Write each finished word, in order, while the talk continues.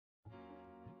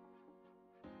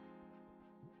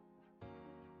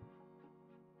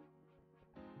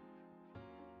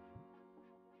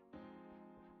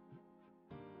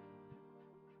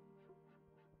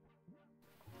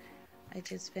I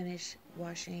just finished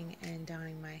washing and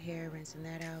dyeing my hair, rinsing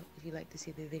that out. If you'd like to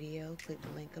see the video, click the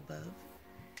link above.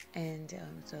 And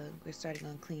so we're starting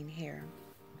on clean hair.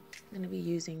 I'm going to be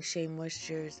using Shea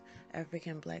Moisture's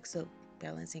African Black Soap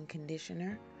Balancing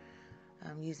Conditioner.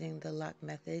 I'm using the lock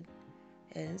method,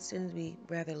 and it's going to be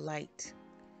rather light.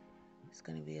 It's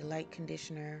going to be a light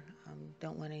conditioner.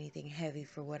 Don't want anything heavy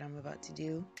for what I'm about to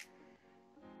do.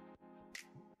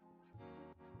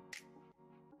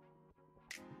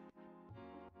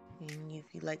 And if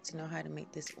you'd like to know how to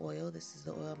make this oil, this is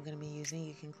the oil I'm going to be using.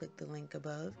 You can click the link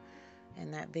above.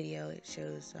 In that video, it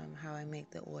shows how I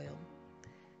make the oil.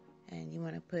 And you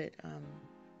want to put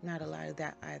not a lot of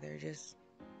that either, just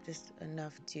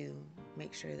enough to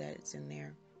make sure that it's in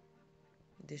there.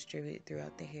 Distribute it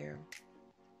throughout the hair.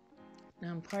 Now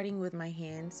I'm parting with my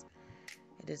hands.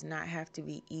 It does not have to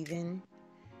be even.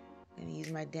 I'm going to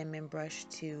use my Denman brush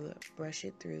to brush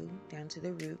it through down to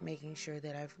the root, making sure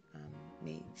that I've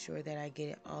made sure that I get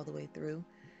it all the way through,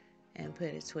 and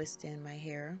put a twist in my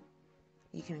hair.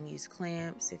 You can use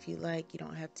clamps if you like. You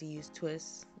don't have to use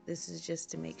twists. This is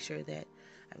just to make sure that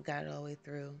I've got it all the way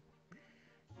through.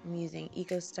 I'm using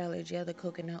Eco Styler Gel, the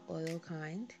coconut oil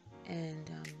kind, and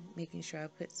making sure I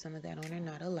put some of that on there,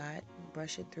 not a lot.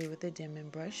 Brush it through with a Denman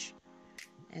brush.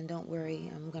 And don't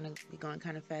worry, I'm going to be going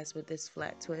kind of fast with this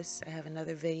flat twist. I have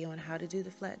another video on how to do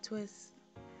the flat twist,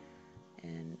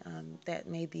 and that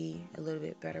may be a little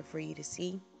bit better for you to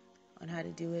see on how to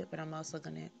do it, but I'm also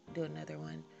going to do another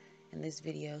one in this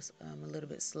video a little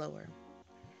bit slower.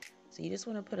 So you just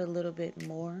want to put a little bit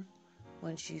more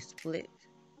once you split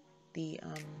the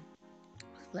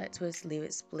flat twist. Leave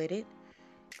it splitted.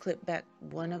 Clip back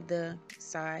one of the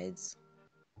sides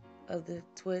of the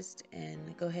twist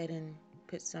and go ahead and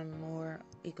put some more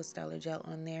Eco Styler gel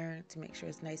on there to make sure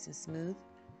it's nice and smooth.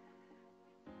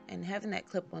 And having that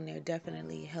clip on there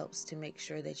definitely helps to make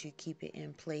sure that you keep it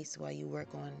in place while you work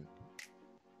on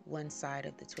one side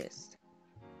of the twist.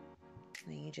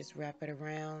 Then you just wrap it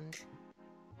around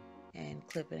and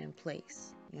clip it in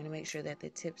place. You want to make sure that the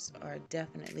tips are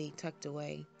definitely tucked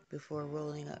away before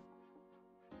rolling up.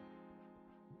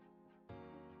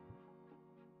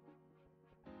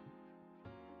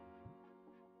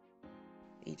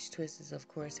 Each twist is, of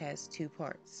course, has two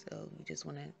parts, so you just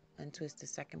want to untwist the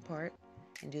second part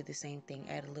and do the same thing.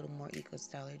 Add a little more Eco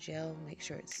Styler gel, make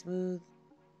sure it's smooth,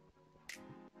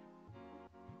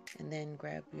 and then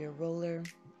grab your roller,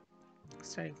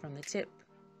 starting from the tip,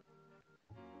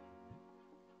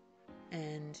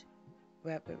 and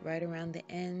wrap it right around the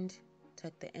end.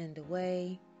 Tuck the end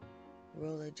away,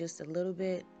 roll it just a little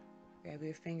bit, grab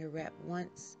your finger, wrap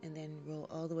once, and then roll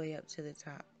all the way up to the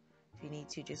top. If you need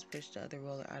to, just push the other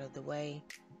roller out of the way,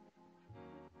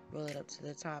 roll it up to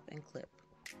the top, and clip.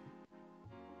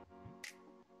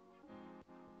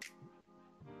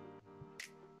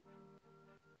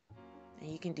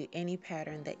 And you can do any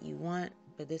pattern that you want,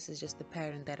 but this is just the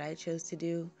pattern that I chose to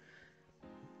do.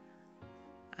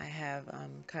 I have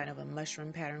kind of a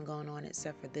mushroom pattern going on,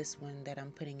 except for this one that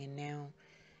I'm putting in now.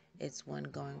 It's one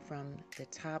going from the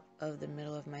top of the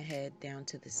middle of my head down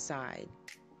to the side.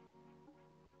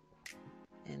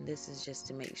 And this is just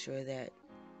to make sure that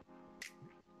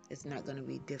it's not going to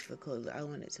be difficult. I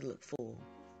want it to look full.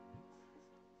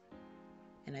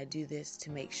 And I do this to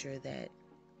make sure that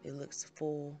it looks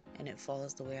full and it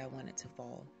falls the way I want it to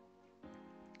fall.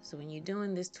 So when you're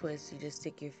doing this twist, you just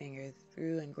stick your finger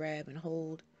through and grab and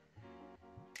hold.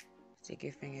 Stick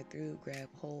your finger through, grab,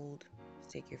 hold.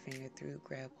 Stick your finger through,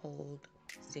 grab, hold.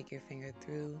 Stick your finger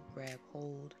through, grab,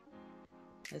 hold.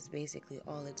 That's basically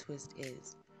all a twist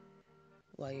is.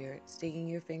 While you're sticking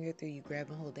your finger through, you grab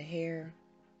and hold the hair.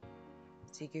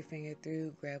 Stick your finger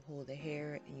through, grab hold the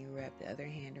hair, and you wrap the other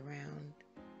hand around.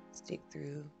 Stick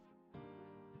through.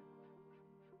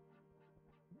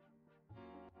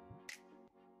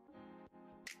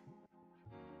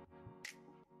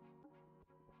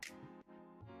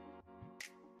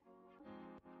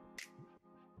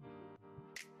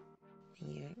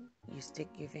 And you stick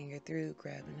your finger through,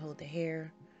 grab and hold the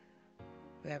hair,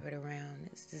 wrap it around.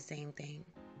 It's the same thing.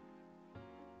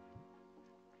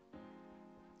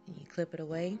 And you clip it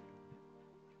away.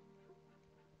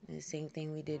 And the same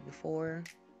thing we did before.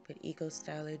 Put Eco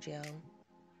Styler gel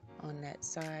on that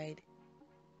side.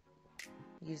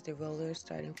 Use the roller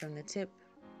starting from the tip.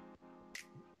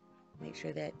 Make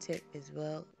sure that tip is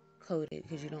well coated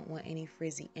because you don't want any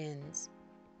frizzy ends.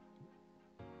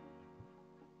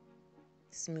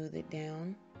 Smooth it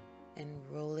down and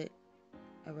roll it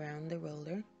around the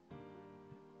roller.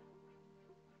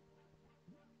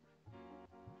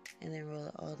 And then roll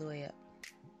it all the way up.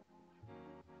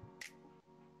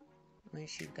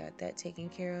 Once you've got that taken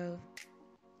care of,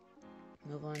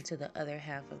 Move on to the other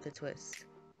half of the twist,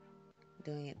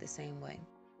 doing it the same way.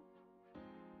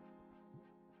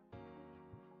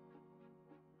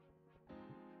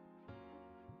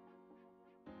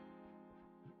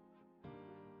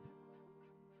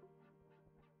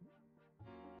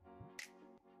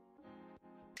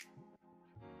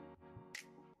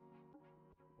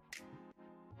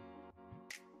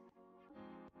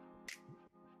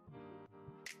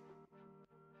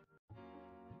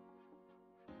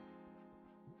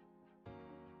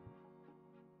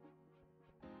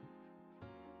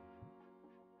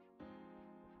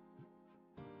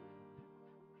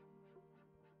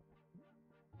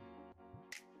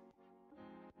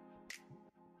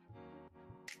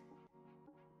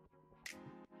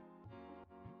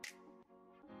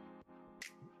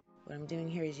 What I'm doing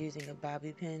here is using a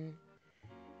bobby pin,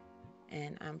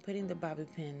 and I'm putting the bobby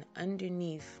pin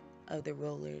underneath of the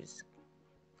rollers,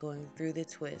 going through the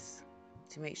twist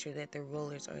to make sure that the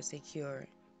rollers are secure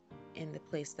in the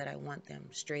place that I want them,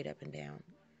 straight up and down.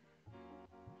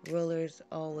 Rollers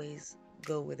always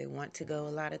go where they want to go a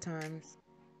lot of times,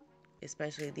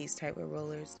 especially these type of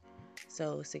rollers.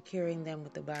 So securing them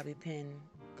with the bobby pin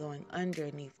going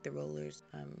underneath the rollers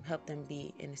help them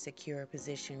be in a secure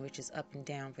position, which is up and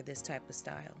down for this type of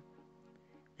style.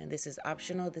 And this is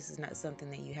optional. This is not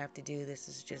something that you have to do. This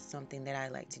is just something that I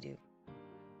like to do.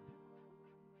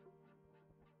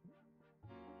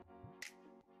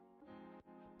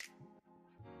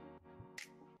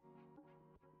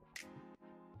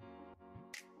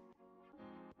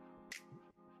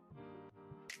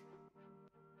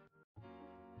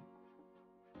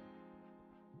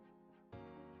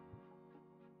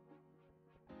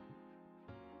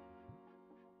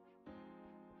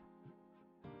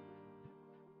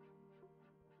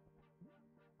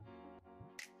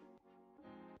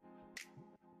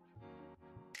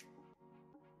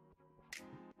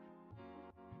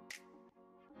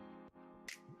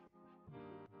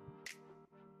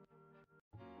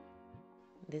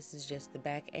 This is just the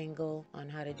back angle on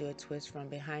how to do a twist from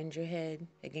behind your head.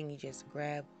 Again, you just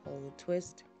grab, hold,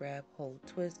 twist, grab, hold,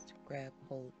 twist, grab,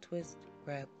 hold, twist,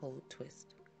 grab, hold,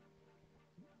 twist.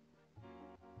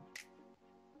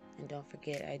 And don't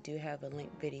forget, I do have a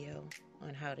link video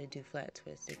on how to do flat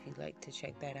twists if you'd like to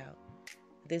check that out.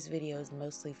 This video is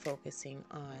mostly focusing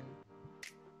on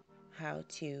how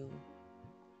to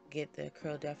get the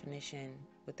curl definition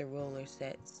with the roller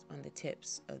sets on the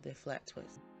tips of the flat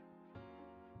twist.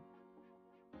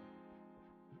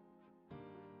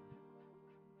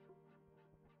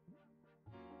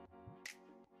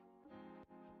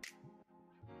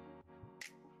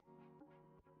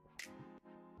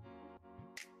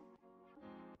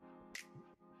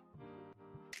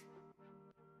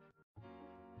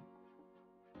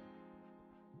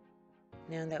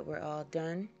 Now that we're all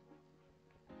done,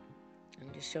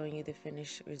 I'm just showing you the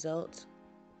finished result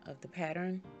of the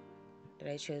pattern that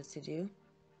I chose to do.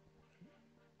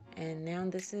 And now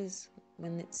this is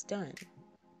when it's done.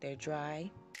 They're dry,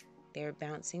 they're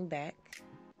bouncing back,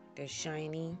 they're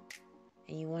shiny,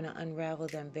 and you want to unravel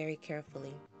them very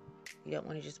carefully. You don't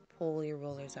want to just pull your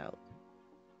rollers out.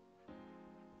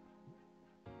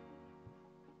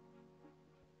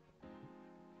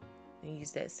 And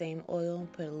use that same oil,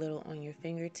 put a little on your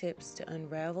fingertips to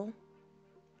unravel.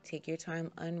 Take your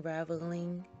time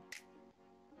unraveling.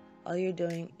 All you're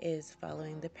doing is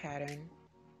following the pattern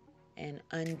and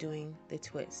undoing the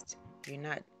twist. You're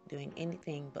not doing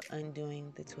anything but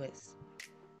undoing the twist.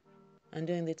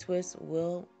 Undoing the twist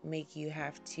will make you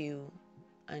have to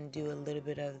undo a little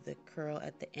bit of the curl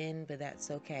at the end, but that's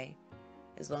okay.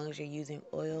 As long as you're using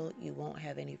oil, you won't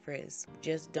have any frizz.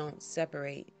 Just don't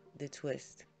separate the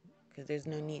twist, because there's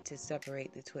no need to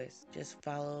separate the twist. Just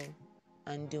follow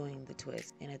undoing the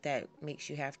twist. And if that makes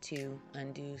you have to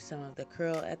undo some of the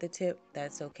curl at the tip,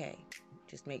 that's okay.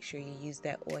 Just make sure you use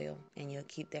that oil and you'll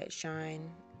keep that shine.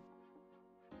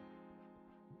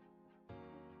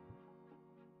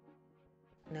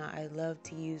 Now I love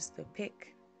to use the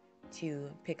pick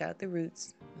to pick out the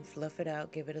roots and fluff it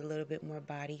out, give it a little bit more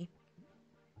body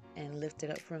and lift it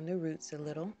up from the roots a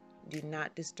little. Do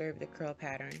not disturb the curl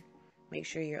pattern. Make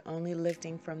sure you're only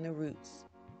lifting from the roots.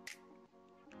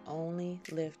 Only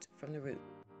lift from the root.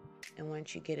 And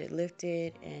once you get it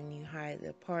lifted and you hide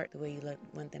the part the way you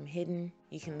want them hidden,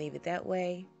 you can leave it that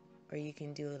way, or you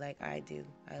can do it like I do.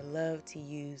 I love to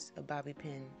use a bobby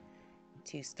pin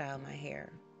to style my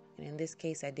hair. And in this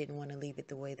case, I didn't want to leave it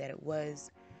the way that it was.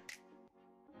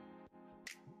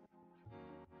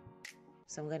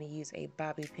 So I'm going to use a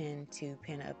bobby pin to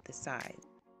pin up the side.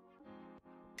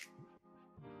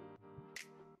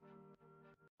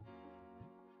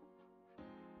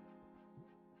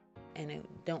 And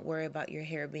don't worry about your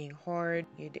hair being hard.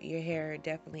 Your hair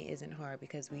definitely isn't hard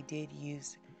because we did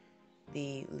use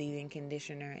the leave-in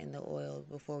conditioner and the oil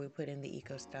before we put in the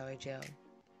Eco Styler gel.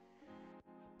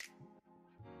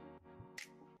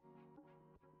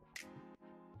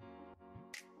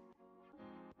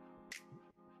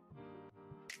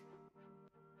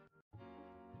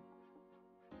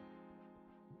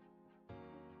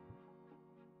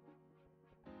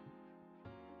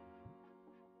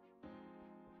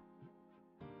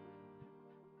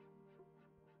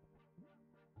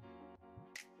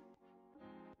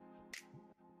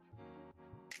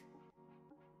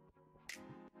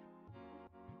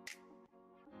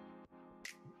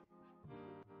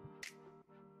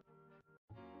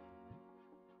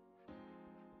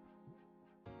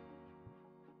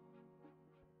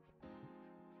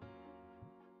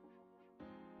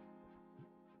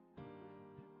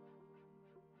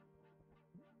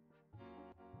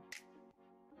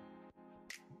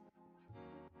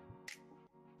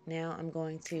 Now I'm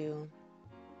going to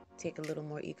take a little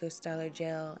more Eco Styler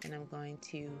gel and I'm going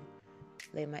to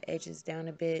lay my edges down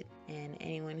a bit. And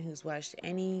anyone who's watched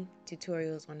any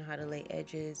tutorials on how to lay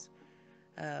edges,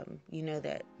 you know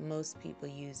that most people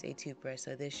use a toothbrush,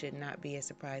 so this should not be a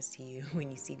surprise to you when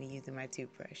you see me using my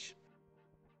toothbrush.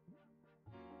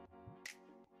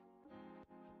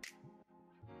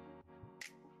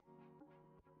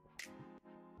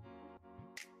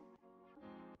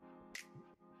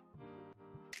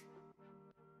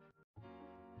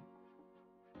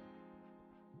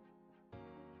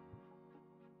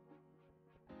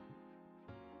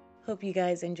 Hope you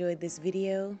guys enjoyed this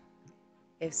video.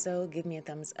 If so, give me a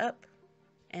thumbs up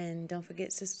and don't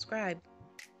forget to subscribe.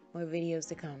 More videos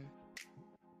to come.